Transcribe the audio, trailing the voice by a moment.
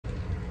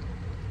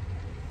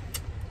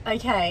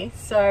Okay,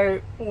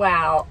 so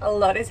wow, a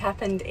lot has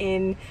happened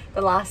in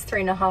the last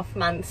 3.5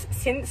 months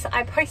since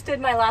I posted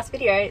my last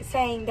video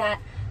saying that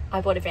I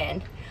bought a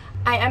van.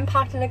 I am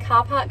parked in a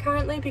car park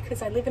currently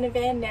because I live in a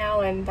van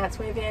now and that's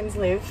where vans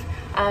live.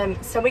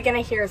 So we're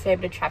going to hear a fair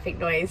bit of traffic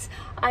noise.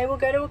 I will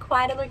go to a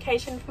quieter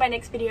location for my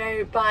next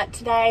video, but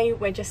today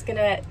we're just going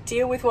to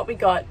deal with what we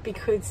got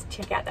because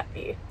check out that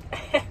view.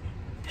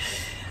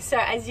 So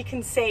as you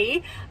can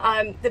see,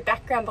 the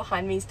background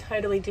behind me is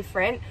totally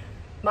different.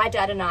 My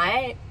dad and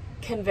I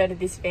converted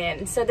this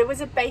van. So there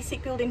was a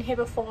basic build in here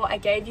before. I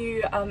gave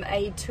you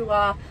a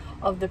tour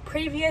of the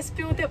previous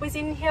build that was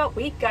in here.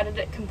 We gutted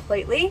it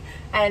completely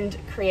and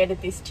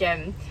created this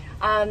gem.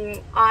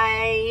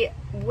 I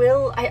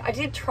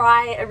did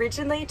try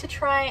originally to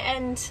try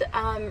and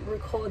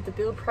record the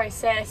build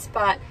process,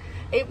 but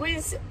it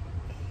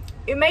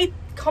made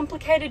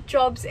complicated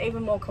jobs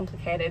even more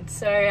complicated.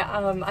 So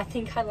I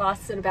think I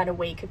lasted about a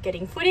week of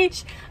getting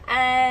footage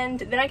and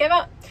then I gave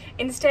up.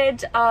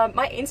 Instead,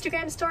 my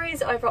Instagram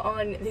stories over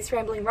on This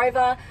Rambling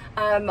Rover,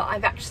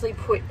 I've actually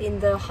put in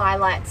the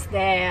highlights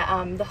there,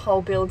 the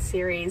whole build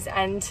series,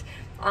 and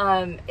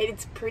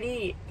it's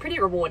pretty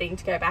rewarding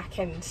to go back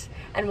and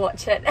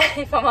watch it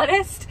if I'm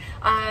honest.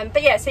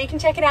 But yeah, so you can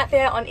check it out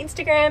there on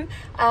Instagram,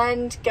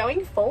 and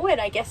going forward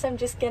I guess I'm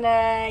just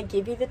gonna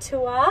give you the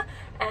tour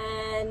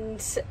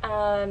and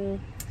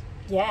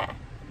yeah,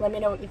 let me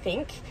know what you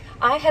think.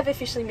 I have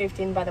officially moved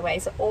in, by the way,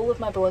 so all of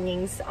my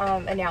belongings are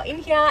now in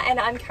here, and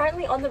I'm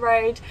currently on the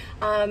road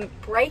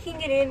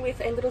breaking it in with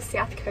a little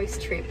South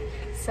Coast trip.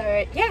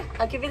 So yeah,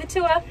 I'll give you the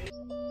tour.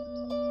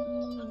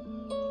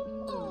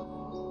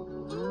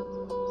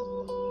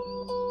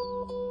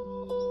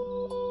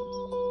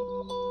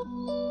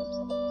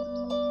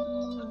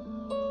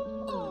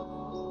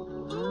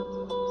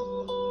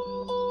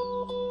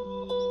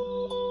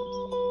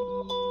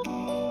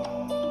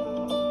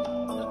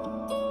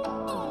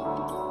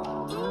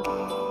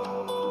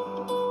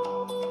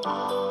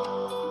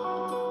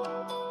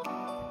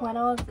 One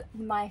of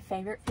my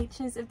favorite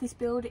features of this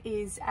build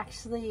is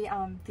actually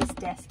this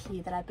desk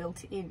here that I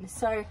built in.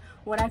 So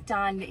what I've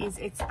done is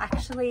it's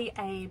actually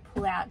a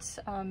pull-out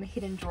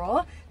hidden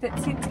drawer that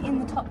sits in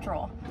the top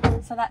drawer.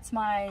 So that's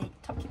my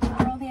top kitchen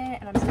drawer there,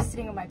 and I'm just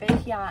sitting on my bed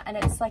here, and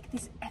it's like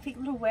this epic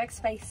little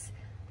workspace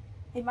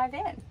in my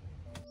van.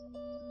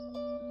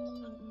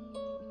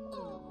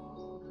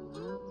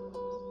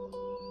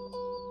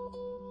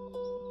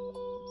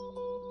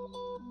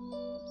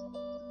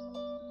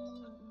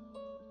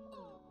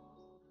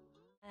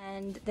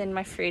 And then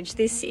my fridge.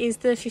 This is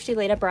the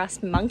 50-litre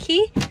brass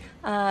monkey,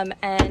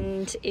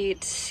 and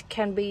it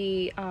can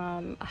be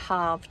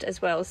halved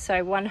as well.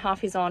 So one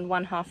half is on,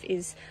 one half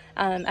is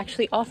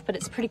actually off, but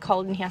it's pretty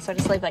cold in here, so I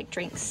just leave like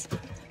drinks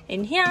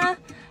in here.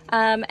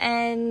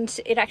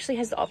 And it actually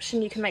has the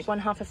option, you can make one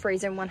half a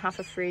freezer and one half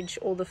a fridge,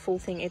 or the full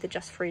thing, either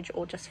just fridge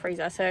or just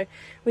freezer. So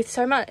with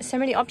so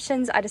many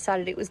options, I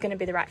decided it was going to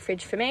be the right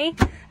fridge for me,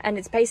 and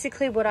it's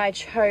basically what I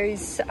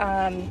chose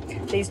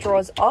these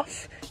drawers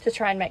off to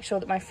try and make sure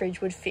that my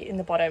fridge would fit in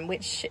the bottom,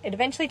 which it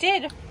eventually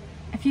did.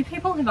 A few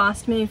people have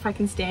asked me if I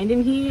can stand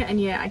in here, and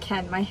yeah, I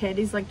can. My head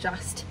is like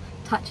just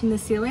touching the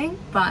ceiling,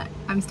 but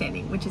I'm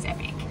standing, which is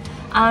epic.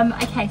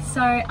 Okay,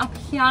 so up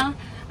here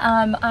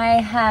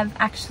I have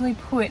actually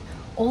put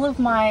all of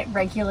my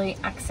regularly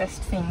accessed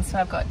things. So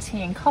I've got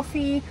tea and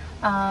coffee,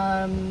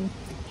 hand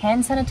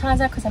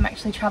sanitizer because I'm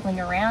actually traveling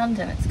around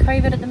and it's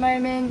COVID at the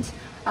moment,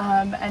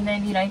 and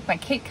then, you know, my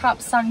Keep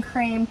Cup, sun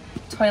cream,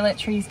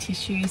 toiletries,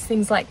 tissues,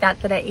 things like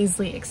that that are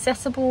easily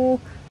accessible.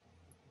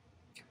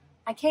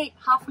 I keep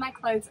half my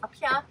clothes up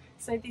here,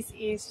 so this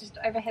is just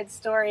overhead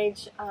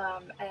storage,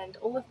 and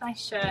all of my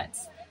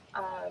shirts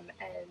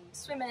and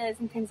swimmers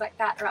and things like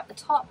that are at the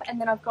top,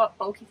 and then I've got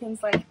bulky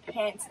things like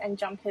pants and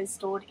jumpers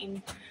stored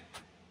in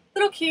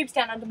little cubes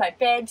down under my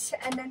bed.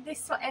 And then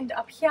this end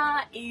up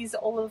here is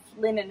all of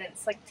linen.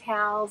 It's like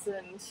towels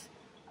and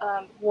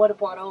water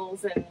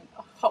bottles and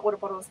hot water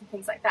bottles and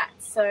things like that.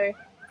 So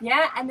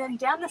yeah, and then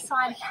down the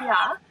side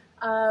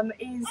here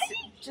is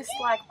just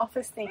like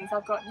office things.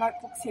 I've got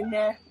notebooks in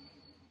there.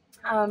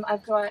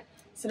 I've got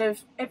sort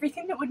of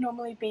everything that would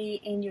normally be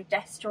in your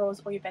desk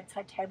drawers or your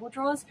bedside table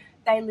drawers.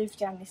 They live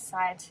down this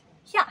side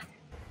here.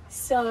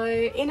 So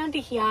in under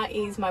here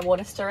is my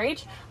water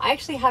storage. I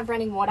actually have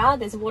running water.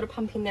 There's a water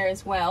pump in there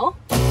as well.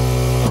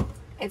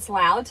 It's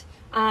loud,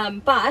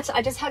 but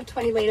I just have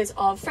 20 litres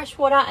of fresh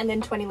water and then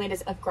 20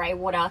 litres of grey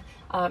water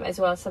as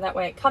well. So that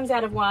way it comes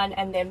out of one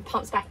and then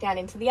pumps back down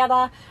into the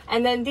other.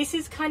 And then this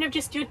is kind of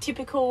just your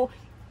typical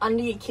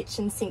under your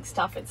kitchen sink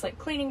stuff. It's like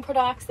cleaning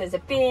products, there's a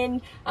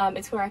bin,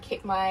 it's where I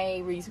keep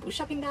my reusable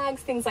shopping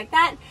bags, things like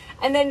that.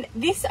 And then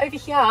this over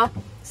here,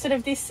 sort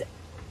of this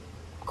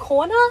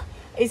corner,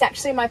 is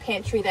actually my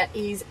pantry that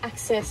is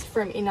accessed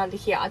from in under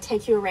here. I'll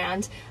take you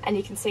around and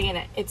you can see in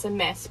it, it's a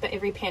mess, but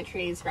every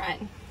pantry is right.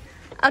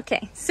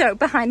 Okay, so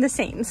behind the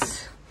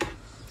scenes.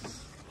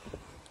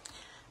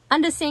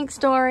 Under sink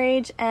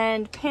storage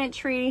and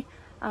pantry,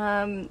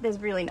 there's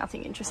really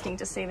nothing interesting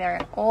to see there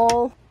at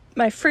all.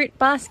 My fruit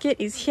basket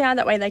is here,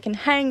 that way they can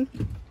hang.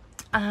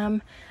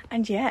 And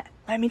yeah,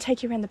 let me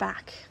take you around the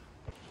back.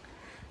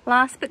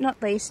 Last but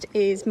not least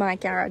is my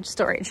garage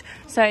storage.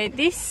 So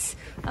this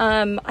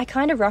I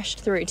kind of rushed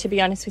through, to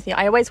be honest with you.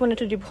 I always wanted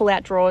to do pull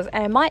out drawers,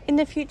 and I might in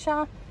the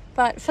future,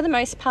 but for the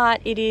most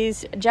part it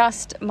is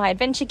just my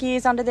adventure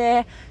gears under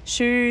there,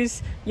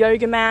 shoes,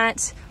 yoga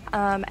mat,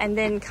 and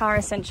then car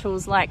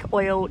essentials like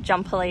oil,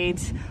 jumper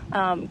leads,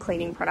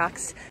 cleaning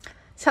products.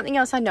 Something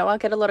else I know I'll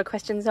get a lot of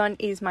questions on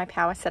is my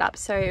power setup.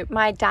 So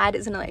my dad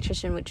is an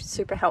electrician, which is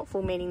super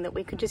helpful, meaning that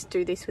we could just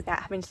do this without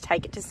having to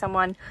take it to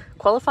someone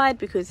qualified,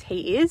 because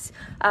he is.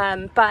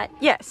 But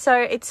yeah, so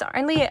it's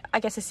only,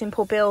 I guess, a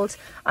simple build.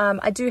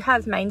 I do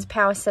have mains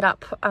power set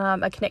up,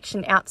 a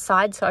connection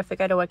outside. So if I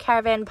go to a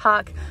caravan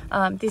park,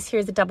 this here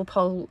is a double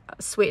pole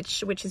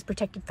switch, which is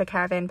protected for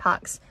caravan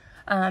parks.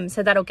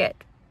 So that'll get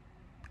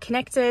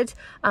connected.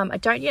 I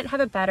don't yet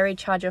have a battery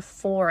charger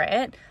for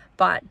it,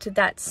 but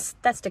that's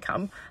to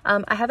come.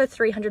 I have a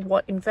 300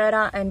 watt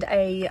inverter and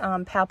a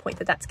power point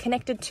that's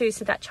connected to,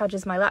 so that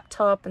charges my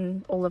laptop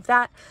and all of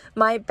that.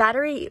 My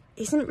battery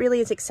isn't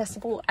really as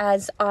accessible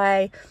as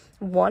I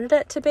wanted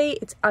it to be.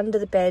 It's under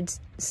the bed,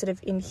 sort of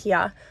in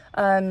here.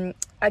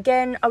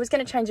 Again, I was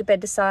going to change a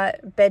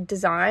bed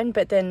design,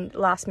 but then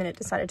last minute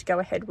decided to go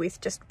ahead with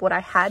just what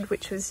I had,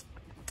 which was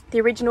the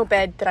original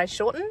bed that I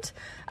shortened.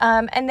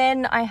 And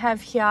then I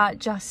have here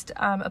just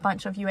a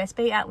bunch of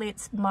USB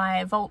outlets,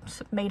 my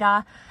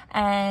voltmeter,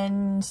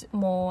 and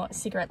more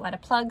cigarette lighter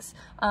plugs.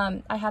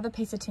 I have a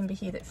piece of timber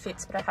here that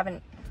fits, but I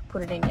haven't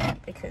put it in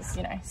yet because,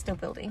 you know, still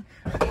building,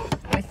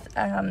 with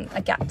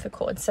a gap for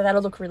cords. So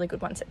that'll look really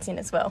good once it's in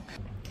as well.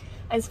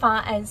 As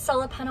far as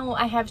solar panel,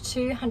 I have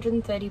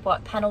 230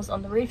 watt panels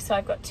on the roof. So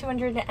I've got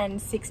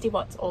 260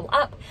 watts all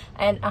up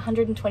and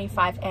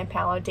 125 amp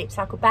hour deep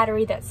cycle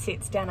battery that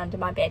sits down under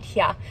my bed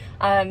here.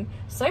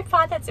 So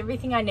far that's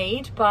everything I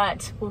need,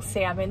 but we'll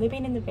see. I've only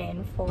been in the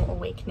van for a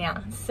week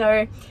now.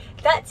 So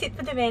that's it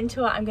for the van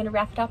tour. I'm going to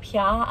wrap it up here.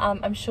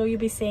 I'm sure you'll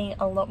be seeing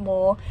a lot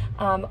more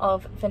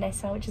of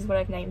Vanessa, which is what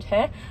I've named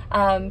her.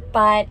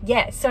 But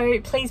yeah, so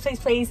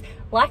please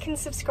like and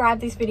subscribe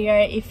this video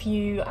if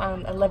you are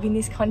loving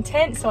this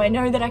content, so I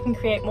know that I can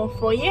create more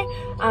for you.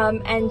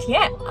 And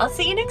yeah, I'll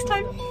see you next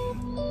time.